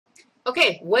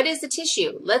Okay, what is a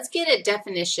tissue? Let's get a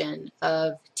definition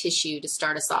of tissue to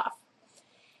start us off.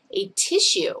 A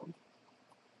tissue,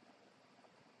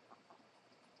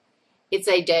 it's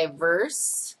a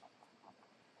diverse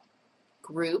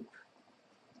group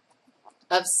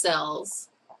of cells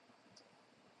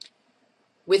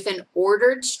with an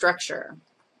ordered structure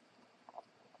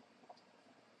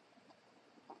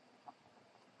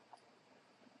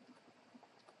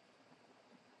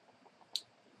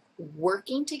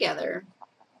working together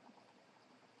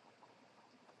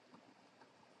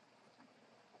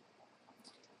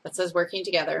that says working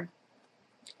together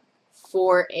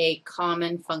for a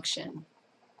common function.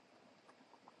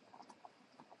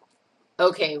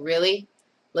 Okay, really?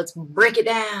 Let's break it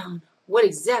down. What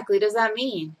exactly does that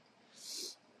mean?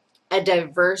 A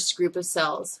diverse group of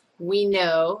cells. We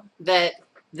know that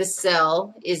the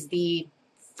cell is the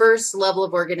first level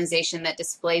of organization that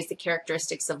displays the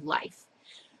characteristics of life.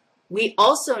 We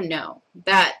also know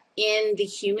that in the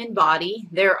human body,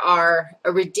 there are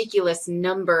a ridiculous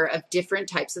number of different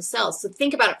types of cells. So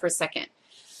think about it for a second.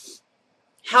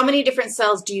 How many different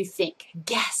cells do you think?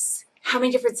 Guess. How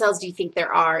many different cells do you think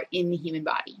there are in the human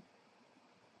body?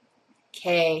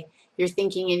 Okay, you're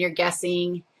thinking and you're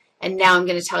guessing, and now I'm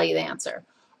going to tell you the answer.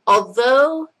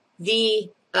 Although this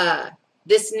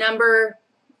number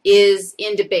is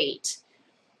in debate,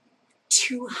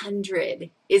 200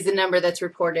 is the number that's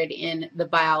reported in the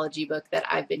biology book that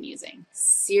I've been using.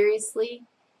 Seriously?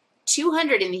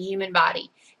 200 in the human body.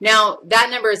 Now, that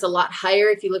number is a lot higher.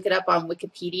 If you look it up on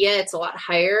Wikipedia, it's a lot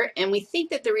higher. And we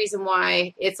think that the reason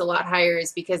why it's a lot higher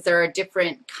is because there are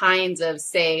different kinds of,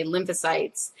 say,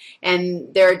 lymphocytes.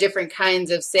 And there are different kinds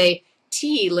of, say,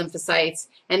 T lymphocytes.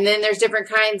 And then there's different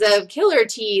kinds of killer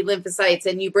T lymphocytes.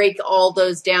 And you break all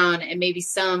those down. And maybe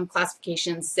some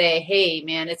classifications say, hey,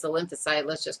 man, it's a lymphocyte.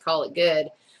 Let's just call it good.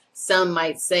 Some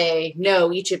might say,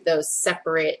 no, each of those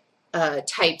separate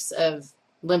types of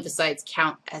lymphocytes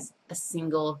count as a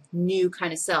single new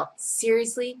kind of cell.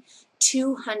 Seriously?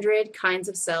 200 kinds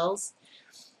of cells?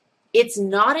 It's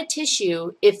not a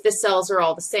tissue if the cells are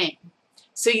all the same.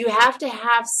 So you have to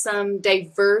have some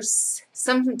diversity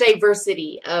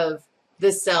of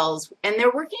the cells, and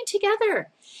they're working together.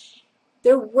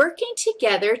 They're working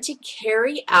together to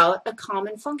carry out a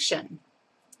common function.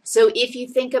 So if you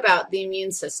think about the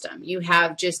immune system, you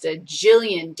have just a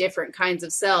jillion different kinds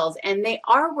of cells, and they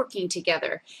are working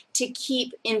together to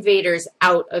keep invaders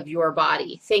out of your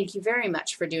body. Thank you very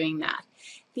much for doing that.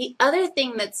 The other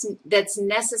thing that's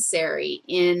necessary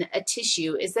in a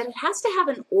tissue is that it has to have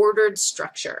an ordered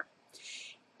structure.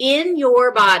 In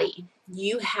your body,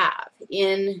 you have,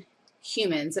 in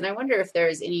humans, and I wonder if there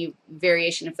is any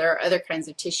variation, if there are other kinds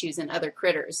of tissues in other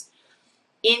critters.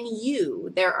 In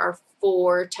you, there are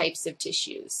 4 types of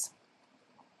tissues.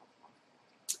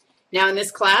 Now in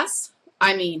this class,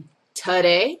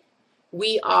 today,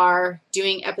 we are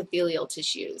doing epithelial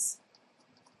tissues.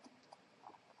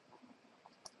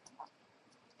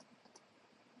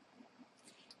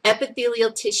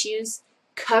 Epithelial tissues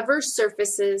cover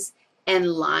surfaces and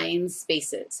line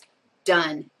spaces.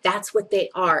 Done. That's what they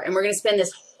are. And we're going to spend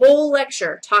this whole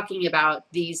lecture talking about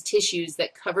these tissues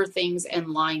that cover things and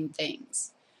line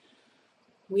things.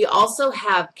 We also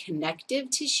have connective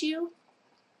tissue.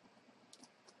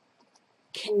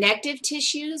 Connective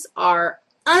tissues are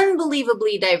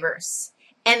unbelievably diverse.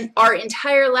 And our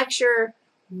entire lecture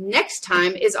next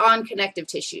time is on connective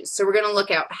tissues. So we're going to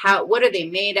look at what are they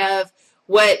made of,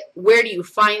 where do you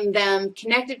find them.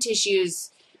 Connective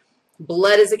tissues,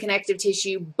 blood is a connective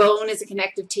tissue, bone is a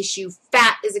connective tissue,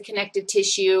 fat is a connective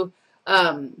tissue,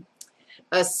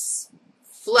 a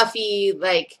fluffy,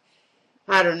 like,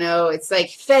 I don't know, it's like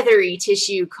feathery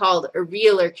tissue called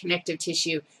areolar connective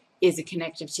tissue is a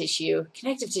connective tissue.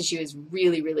 Connective tissue is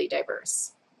really, really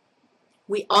diverse.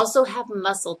 We also have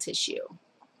muscle tissue.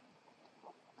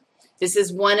 This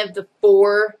is one of the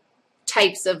 4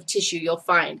 types of tissue you'll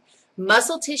find.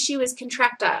 Muscle tissue is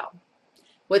contractile.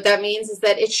 What that means is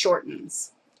that it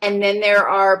shortens. And then there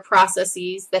are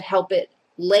processes that help it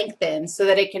lengthen so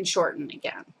that it can shorten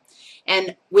again.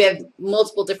 And we have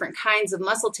multiple different kinds of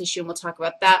muscle tissue, and we'll talk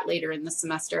about that later in the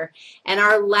semester. And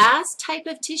our last type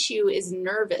of tissue is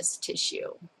nervous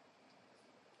tissue.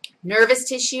 Nervous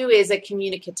tissue is a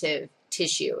communicative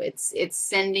tissue. It's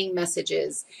sending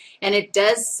messages, and it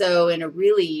does so in a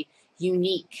really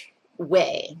unique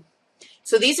way.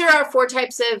 So these are our 4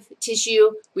 types of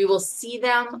tissue. We will see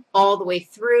them all the way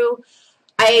through.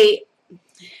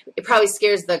 It probably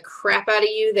scares the crap out of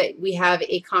you that we have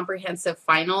a comprehensive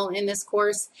final in this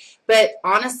course. But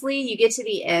honestly, you get to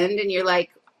the end and you're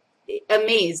like,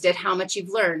 amazed at how much you've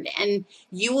learned. And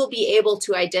you will be able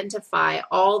to identify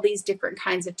all these different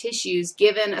kinds of tissues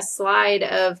given a slide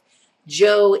of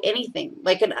Joe anything,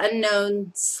 like an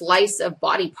unknown slice of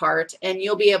body part, and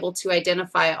you'll be able to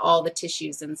identify all the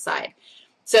tissues inside.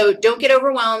 So don't get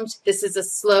overwhelmed. This is a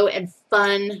slow and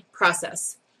fun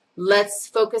process. Let's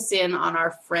focus in on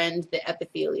our friend, the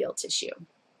epithelial tissue.